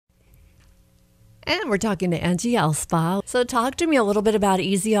And we're talking to Angie Elspa. So talk to me a little bit about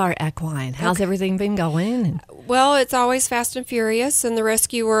R Equine. How's everything been going? Well, it's always fast and furious in the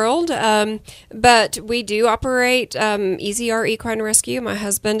rescue world, but we do operate R Equine Rescue. My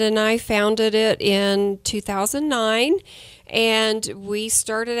husband and I founded it in 2009, and we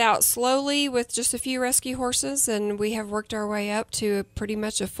started out slowly with just a few rescue horses, and we have worked our way up to pretty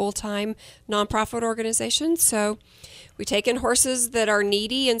much a full-time nonprofit organization. So we take in horses that are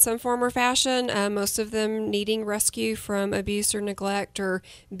needy in some form or fashion, most of them needing rescue from abuse or neglect or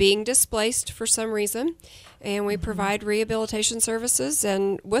being displaced for some reason. And we provide rehabilitation services,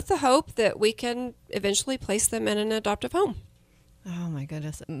 and with the hope that we can eventually place them in an adoptive home. Oh, my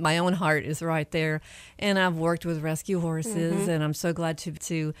goodness. My own heart is right there. And I've worked with rescue horses, and I'm so glad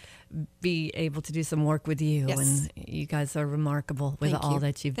to be able to do some work with you. Yes. And you guys are remarkable with all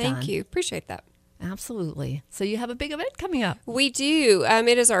that you've done. Thank you. Appreciate that. Absolutely. So you have a big event coming up. We do.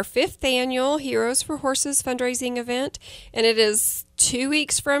 It is our 5th annual Heroes for Horses fundraising event, and it is 2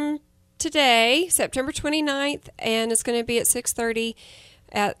 weeks from today, September 29th, and it's going to be at 6:30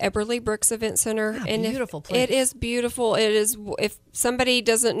 at Eberly Brooks Event Center. And beautiful place. It is beautiful. It is. If somebody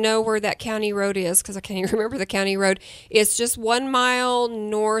doesn't know where that county road is, because I can't even remember the county road, it's just 1 mile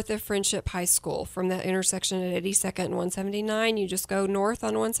north of Friendship High School from that intersection at 82nd and 179. You just go north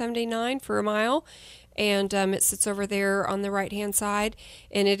on 179 for a mile, and it sits over there on the right-hand side,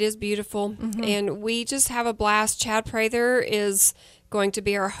 and it is beautiful. And we just have a blast. Chad Prather is going to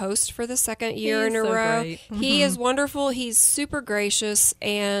be our host for the second year in a row. Great. He is wonderful. He's super gracious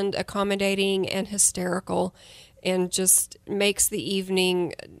and accommodating and hysterical, and just makes the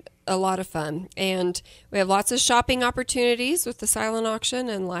evening a lot of fun. And we have lots of shopping opportunities with the silent auction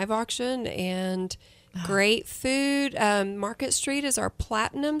and live auction, and great food. Market Street is our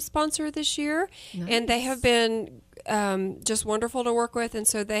platinum sponsor this year, and they have been just wonderful to work with, and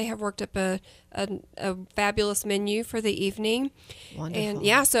so they have worked up a fabulous menu for the evening. Wonderful. And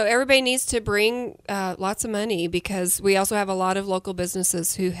yeah, so everybody needs to bring lots of money, because we also have a lot of local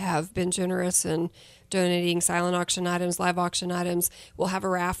businesses who have been generous in donating silent auction items, live auction items. We'll have a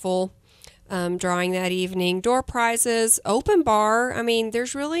raffle drawing that evening, door prizes, open bar. I mean,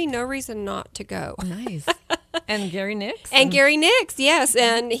 there's really no reason not to go. Nice. And Gary Nix? And Gary Nix, yes.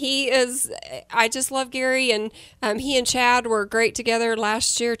 And he is, I just love Gary. And he and Chad were great together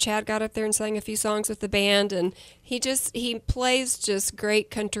last year. Chad got up there and sang a few songs with the band. And he plays just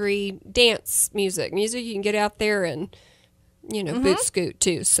great country dance music you can get out there and, boot scoot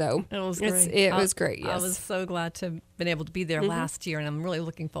too. So it was great. It was great, yes. I was so glad to have been able to be there last year, and I'm really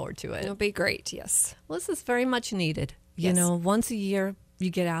looking forward to it. It'll be great, yes. Well, this is very much needed. Yes. Once a year,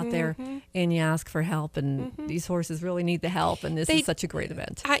 you get out there and you ask for help, and these horses really need the help, and this is such a great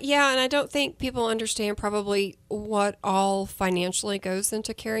event. Yeah, and I don't think people understand probably what all financially goes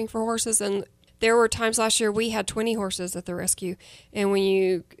into caring for horses. And there were times last year we had 20 horses at the rescue, and when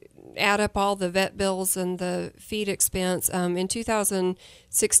you add up all the vet bills and the feed expense, in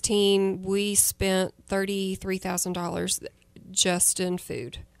 2016 we spent $33,000 just in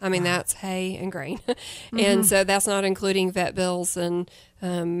food. I mean, that's hay and grain. And so that's not including vet bills and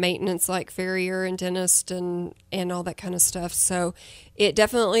maintenance like farrier and dentist and all that kind of stuff. So it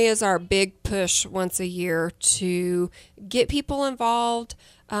definitely is our big push once a year to get people involved.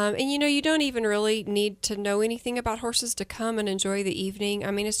 And, you don't even really need to know anything about horses to come and enjoy the evening.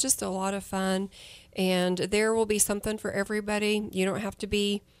 I mean, it's just a lot of fun, and there will be something for everybody. You don't have to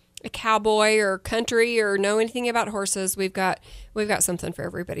be a cowboy or country or know anything about horses. We've got something for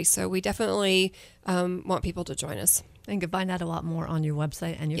everybody. So we definitely want people to join us. And you can find out a lot more on your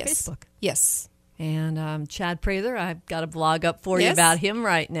website and your Facebook. Yes. And Chad Prather, I've got a blog up for you about him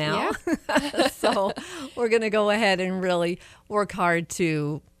right now. Yeah. So we're going to go ahead and really work hard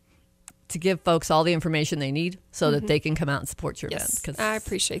to give folks all the information they need so that they can come out and support your event. 'Cause I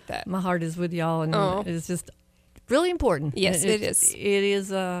appreciate that. My heart is with y'all, and it's just really important. Yes, it is. It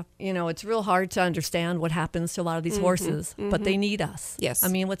is, it's real hard to understand what happens to a lot of these horses, but they need us. Yes. I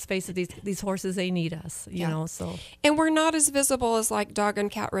mean, let's face it, these horses, they need us, you know, so. And we're not as visible as like dog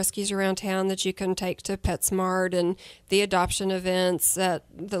and cat rescues around town that you can take to PetSmart and the adoption events at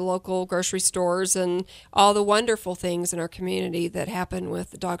the local grocery stores and all the wonderful things in our community that happen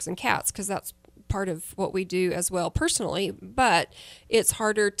with dogs and cats, because that's part of what we do as well personally. But it's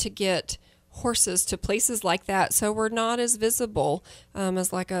harder to get horses to places like that, so we're not as visible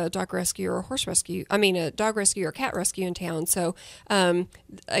as like a dog rescue or a horse rescue. I mean, a dog rescue or cat rescue in town. So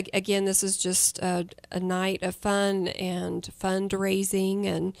again, this is just a night of fun and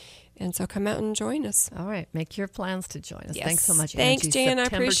fundraising, and so come out and join us. All right, make your plans to join us. Yes. Thanks so much, Thanks, Angie. Jan. I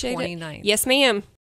September appreciate 29th. it. Yes, ma'am.